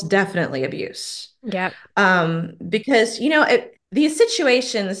almost definitely abuse. Yep. Because these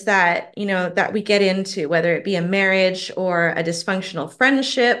situations that that we get into, whether it be a marriage or a dysfunctional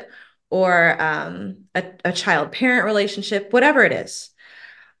friendship or a child-parent relationship, whatever it is,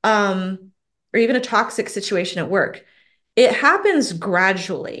 or even a toxic situation at work, it happens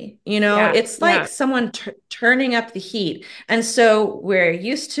gradually. Yeah. It's like Yeah. someone turning up the heat. And so we're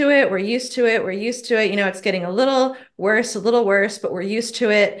used to it. We're used to it. We're used to it. It's getting a little worse, but we're used to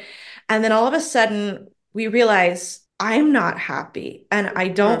it. And then all of a sudden, we realize I'm not happy and I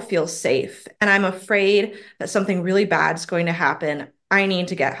don't Mm. feel safe. And I'm afraid that something really bad is going to happen. I need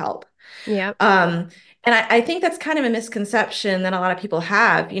to get help. Yep. Um, and I think that's kind of a misconception that a lot of people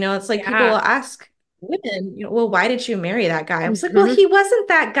have. It's like people will Yeah. ask women, well, why did you marry that guy? I was like, well, Hmm. he wasn't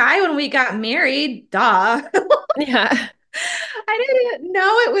that guy when we got married. Duh. Yeah. I didn't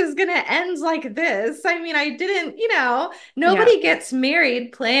know it was going to end like this. I mean, I didn't, Yeah. nobody gets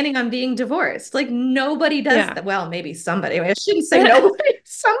married planning on being divorced. Like, nobody does Yeah. that. Well, maybe somebody. I shouldn't say nobody.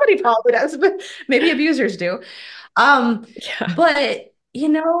 Somebody probably does, but maybe abusers do. Um, Yeah. but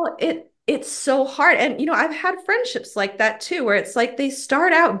it's so hard. And I've had friendships like that too, where it's like they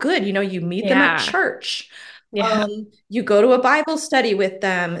start out good. You meet them at Yeah. church. Yeah. You go to a Bible study with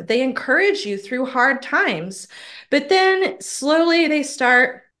them. They encourage you through hard times. But then slowly they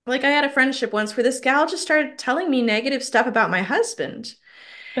start, like I had a friendship once where this gal just started telling me negative stuff about my husband.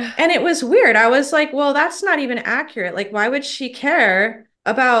 And it was weird. I was like, well, that's not even accurate. Like, why would she care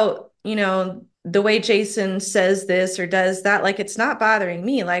about, the way Jason says this or does that? Like, it's not bothering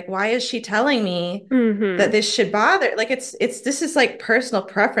me. Like, why is she telling me that Hmm. this should bother? Like, this is like personal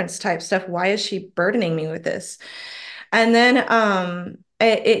preference type stuff. Why is she burdening me with this? And then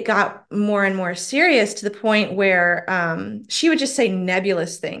it got more and more serious to the point where she would just say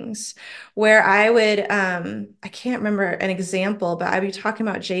nebulous things where I can't remember an example, but I'd be talking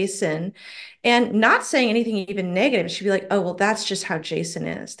about Jason and not saying anything even negative. She'd be like, oh, well, that's just how Jason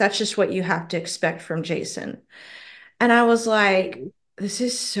is. That's just what you have to expect from Jason. And I was like, this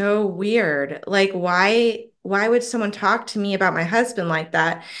is so weird. Like, why would someone talk to me about my husband like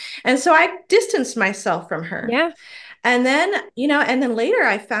that? And so I distanced myself from her. Yeah. And then later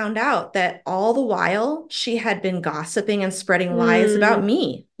I found out that all the while she had been gossiping and spreading lies Mm. about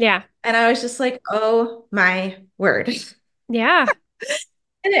me. Yeah. And I was just like, oh my word. Yeah.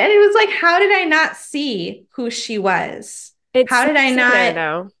 And it was like, how did I not see who she was? It How did I sneaks in there not?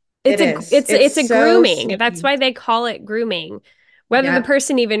 though. It It's a is. it's It's it's a so grooming. That's sneaky. why they call it grooming. Whether the Yep.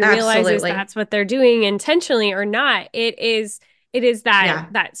 person even realizes Absolutely. that's what they're doing intentionally or not, it is that Yeah.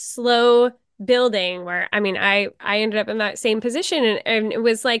 that slow building where I mean I ended up in that same position and it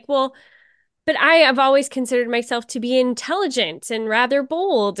was like, well, but I have always considered myself to be intelligent and rather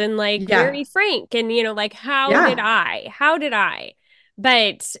bold and like very Yeah. frank and like how did Yeah. I? How did I?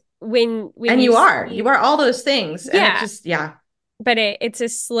 But when And you you are. You see are all those things. And it yeah, just, yeah, but it's a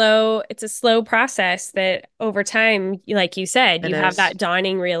slow process that over time, like you said, it you have is. that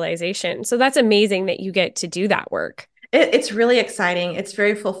dawning realization. So that's amazing that you get to do that work. It's really exciting. It's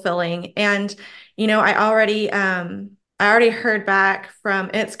very fulfilling. And, I already heard back from,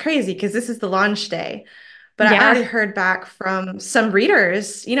 and it's crazy because this is the launch day, but I Yeah. already heard back from some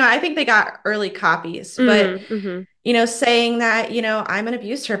readers. I think they got early copies, but Mm-hmm. saying that, I'm an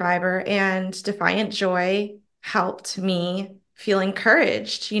abuse survivor and Defiant Joy helped me feel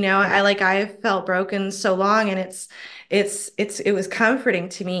encouraged. Yeah. I've felt broken so long and it was comforting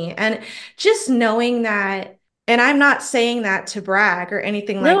to me. And just knowing that, and I'm not saying that to brag or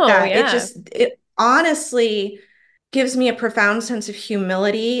anything like No, that. yeah. It honestly gives me a profound sense of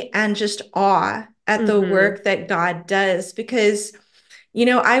humility and just awe at the Mm-hmm. work that God does because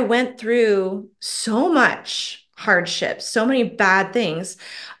I went through so much hardship, so many bad things.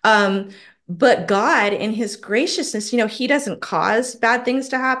 Um, but God, in his graciousness, he doesn't cause bad things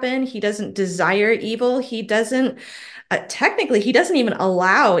to happen. He doesn't desire evil. He doesn't, technically, he doesn't even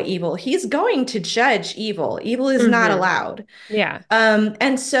allow evil. He's going to judge evil. Evil is not Mm-hmm. allowed. Yeah.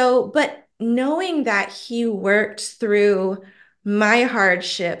 And so, but knowing that he worked through my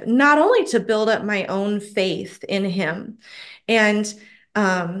hardship, not only to build up my own faith in him and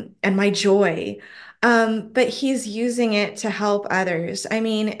my joy, but he's using it to help others. I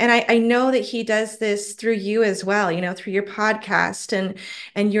mean, and I know that he does this through you as well, through your podcast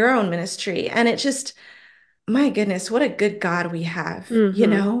and your own ministry. And it just, my goodness, what a good God we have.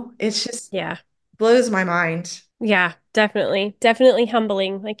 Mm-hmm. It's just Yeah. blows my mind. Yeah, definitely. Definitely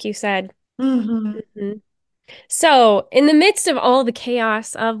humbling, like you said. Hmm. Mhm. So, in the midst of all the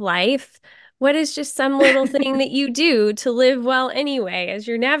chaos of life, What is just some little thing that you do to live well anyway as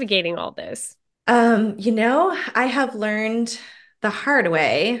you're navigating all this? I have learned the hard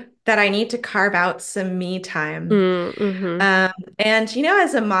way that I need to carve out some me time. Mm-hmm. And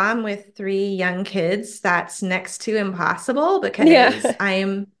as a mom with three young kids, that's next to impossible because Yeah.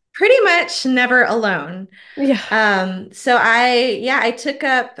 I'm pretty much never alone. Yeah. So I took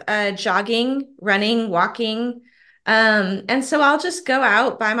up jogging, running, walking. And so I'll just go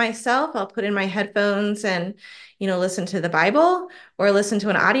out by myself. I'll put in my headphones and, listen to the Bible or listen to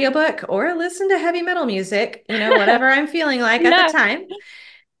an audiobook or listen to heavy metal music, whatever I'm feeling like at the Yeah. time.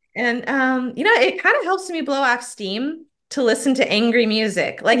 And it kind of helps me blow off steam to listen to angry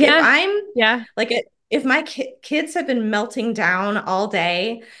music. Like if Yeah. I'm Yeah. like if my kids have been melting down all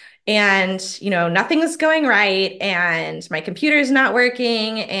day and nothing's going right and my computer's not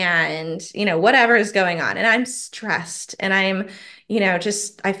working and whatever is going on and I'm stressed and I'm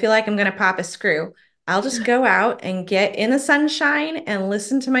just I feel like I'm going to pop a screw. I'll just go out and get in the sunshine and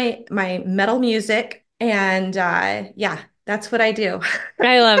listen to my metal music and yeah, that's what I do.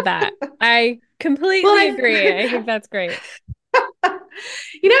 I love that. I Well, completely agree. I think that's great.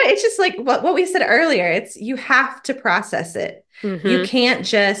 it's just like what we said earlier. It's you have to process it. You Mm-hmm. can't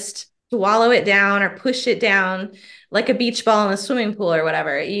just swallow it down or push it down like a beach ball in a swimming pool or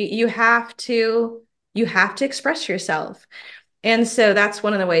whatever. You have to express yourself. And so that's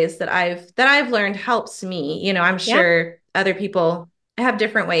one of the ways that I've learned helps me. I'm Yeah. sure other people have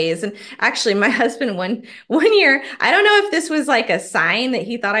different ways. And actually my husband one year, I don't know if this was like a sign that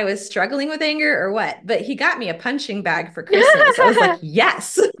he thought I was struggling with anger or what, but he got me a punching bag for Christmas. I was like,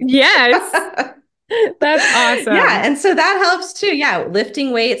 "Yes." Yes. That's Yeah, awesome. and so that helps too. Yeah,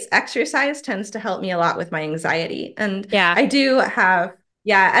 lifting weights, exercise tends to help me a lot with my anxiety. And Yeah. I do have,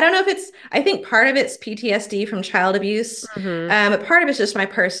 yeah, I don't know if I think part of it's PTSD from child abuse, Mm-hmm. but part of it's just my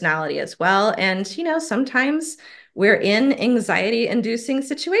personality as well. And, sometimes we're in anxiety-inducing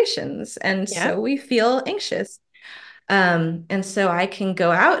situations, and Yeah. so we feel anxious. And so I can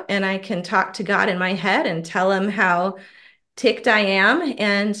go out and I can talk to God in my head and tell him how ticked I am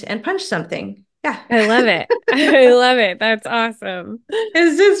and punch something. Yeah. I love it. I love it. That's awesome.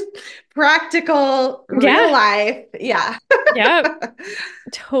 It's just practical, real Yeah. life. Yeah. Yep.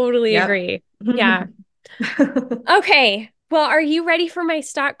 Totally Yep. agree. Yeah. Okay. Well, are you ready for my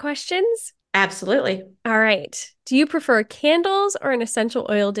stock questions? Absolutely. All right. Do you prefer candles or an essential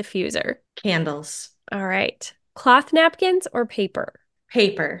oil diffuser? Candles, All right. Cloth napkins or paper?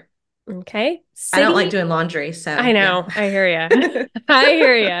 paper. Okay. I don't like City. doing laundry, I so yeah. know. I hear you. I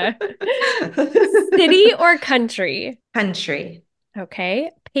hear you. City or country? Country.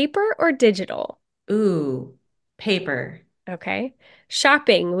 Okay. Paper or digital? Ooh, paper. Okay.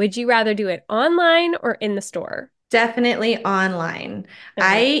 Shopping. Would you rather do it online or in the store? Definitely online. All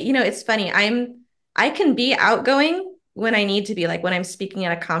right. It's funny. I can be outgoing when I need to be, like when I'm speaking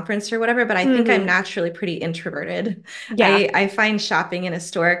at a conference or whatever, but I think I'm Hmm. naturally pretty introverted. Yeah. I find shopping in a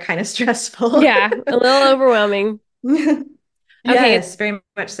store kind of stressful. Yeah. A little overwhelming. Okay. Yes, very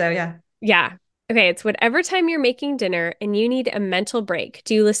much so. Yeah. Yeah. Okay. It's whatever time you're making dinner and you need a mental break.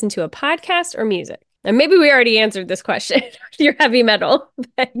 Do you listen to a podcast or music? And maybe we already answered this question. You're heavy metal.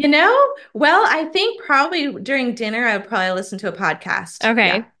 Well, I think probably during dinner, I would probably listen to a podcast. Yeah.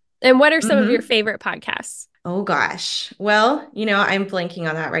 Okay. And what are some of Hmm. your favorite podcasts? Oh gosh. Well, I'm blanking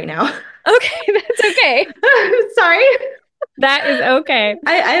on that right now. Okay, that's okay. Sorry. That is okay.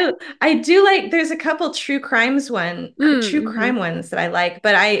 I do like there's a couple true Mm-hmm. crime ones that I like,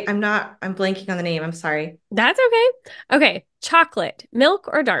 but I'm blanking on the name. I'm sorry. That's okay. Okay. Chocolate, milk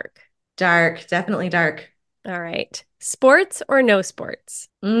or dark? Dark, definitely dark. All right. Sports or no sports?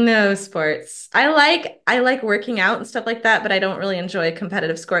 No sports. I like working out and stuff like that, but I don't really enjoy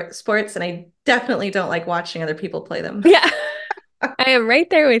competitive sports, and I definitely don't like watching other people play them. Yeah, I am right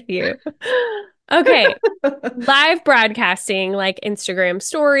there with you. Okay. Live broadcasting like Instagram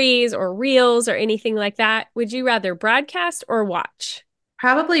stories or reels or anything like that. Would you rather broadcast or watch?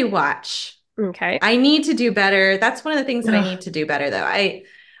 Probably watch. Okay. I need to do better. That's one of the things that I Ugh. need to do better though. I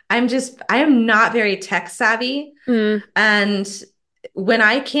am not very tech savvy. Mm, And when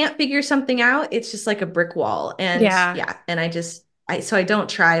I can't figure something out, it's just like a brick wall. And yeah. yeah, and I don't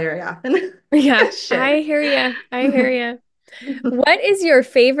try very often. Yeah. I I should. hear you. I hear you. What is your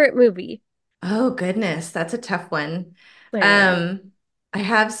favorite movie? Oh goodness, that's a tough one. I know. Um, I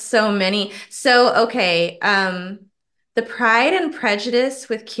have so many. So okay, The Pride and Prejudice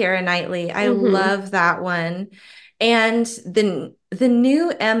with Keira Knightley. I Hmm. love that one. And the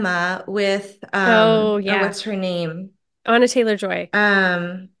new Emma with Oh, oh, yeah. what's her name? Anna Taylor-Joy.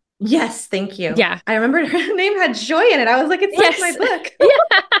 Yes, thank you. Yeah. I remember her name had joy in it. I was like, it's like my Yes. book.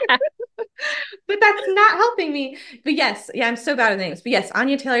 Yeah. helping me. But yes, yeah, I'm so bad at names. But yes,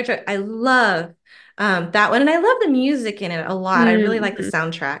 Anya Taylor-Joy, I love that one. And I love the music in it a lot. I really like the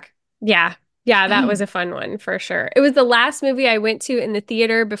soundtrack. Yeah. Yeah, that was a fun one for sure. It was the last movie I went to in the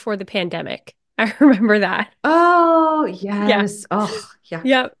theater before the pandemic. I remember that. Oh, Yeah. yes. Oh, yeah.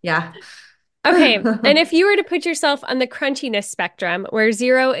 Yep. Yeah. Okay. And if you were to put yourself on the crunchiness spectrum, where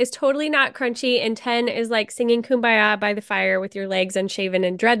 0 is totally not crunchy and 10 is like singing Kumbaya by the fire with your legs unshaven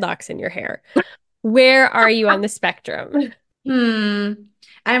and dreadlocks in your hair, where are you on the spectrum? Hmm.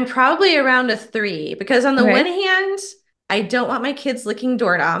 I'm probably around a 3 because on the one Okay. hand, I don't want my kids licking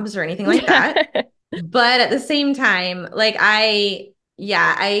doorknobs or anything like that. But at the same time, like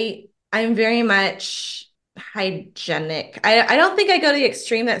yeah, I'm very much hygienic. I don't think I go to the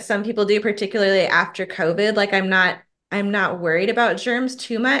extreme that some people do, particularly after COVID. Like I'm not worried about germs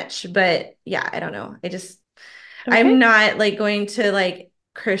too much, but yeah, I don't know. Okay. I'm not like going to like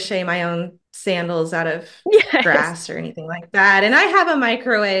crochet my own sandals out of Yes. grass or anything like that. And I have a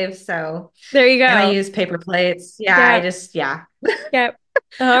microwave, so There you and I go. use paper plates. Yeah, Yep. yeah. Yep.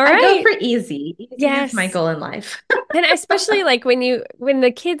 All I go right. for easy. Easy is my Yes. goal in life. And especially like when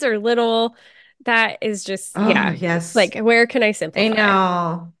the kids are little, that is just, Oh, yeah. yes. Like, where can I I simplify?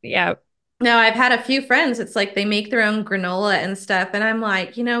 know. Yeah. No, I've had a few friends. It's like they make their own granola and stuff. And I'm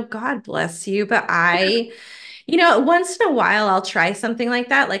like, God bless you. But once in a while, I'll try something like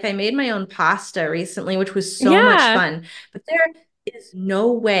that. Like I made my own pasta recently, which was so much Yeah. fun. But there is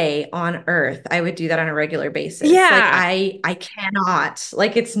no way on earth I would do that on a regular basis. Like Yeah. I cannot.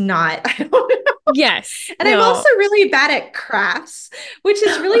 Like it's not. I don't know. Yes. And I'm No. also really bad at crafts, which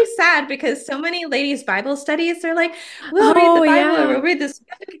is really sad because so many ladies' Bible studies, they're like, we'll read the Oh, Bible or we'll yeah. read this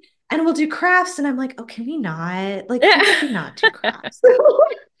book and we'll do crafts. And I'm like, oh, can we not? Like, can we not do crafts?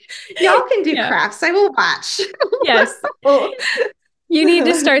 Y'all can do Yeah. crafts. I will watch. Yes. You need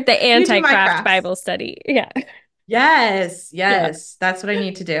to start the You do my anti-craft crafts. Bible study. Yeah. Yes, Yeah. yes. That's what I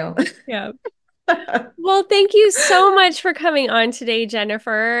need to do. Yeah. Well, thank you so much for coming on today,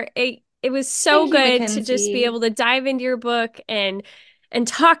 Jennifer. It was so Thank you, good to just be Mackenzie. able to dive into your book and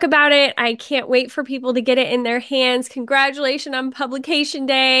talk about it. I can't wait for people to get it in their hands. Congratulations on publication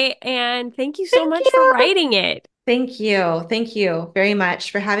day, and thank you so Thank much for you. writing it. Thank you. Thank you very much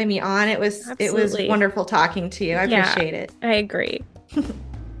for having me on. It was Absolutely. wonderful talking to you. I Yeah, appreciate it. I agree.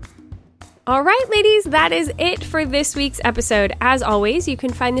 All right, ladies, that is it for this week's episode. As always, you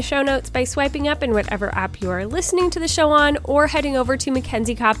can find the show notes by swiping up in whatever app you are listening to the show on or heading over to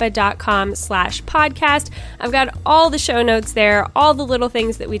mackenziekappa.com/podcast. I've got all the show notes there, all the little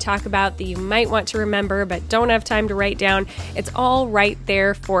things that we talk about that you might want to remember but don't have time to write down. It's all right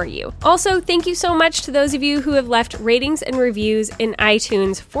there for you. Also, thank you so much to those of you who have left ratings and reviews in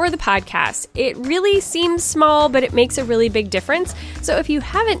iTunes for the podcast. It really seems small, but it makes a really big difference. So if you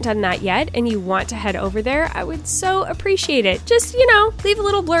haven't done that yet, and you want to head over there, I would so appreciate it. Just, leave a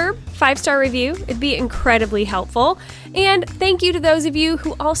little blurb, 5-star review. It'd be incredibly helpful. And thank you to those of you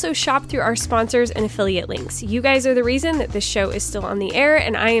who also shop through our sponsors and affiliate links. You guys are the reason that this show is still on the air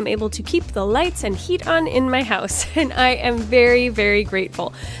and I am able to keep the lights and heat on in my house. And I am very, very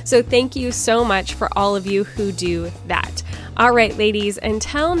grateful. So thank you so much for all of you who do that. All right, ladies,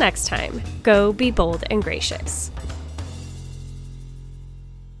 until next time, go be bold and gracious.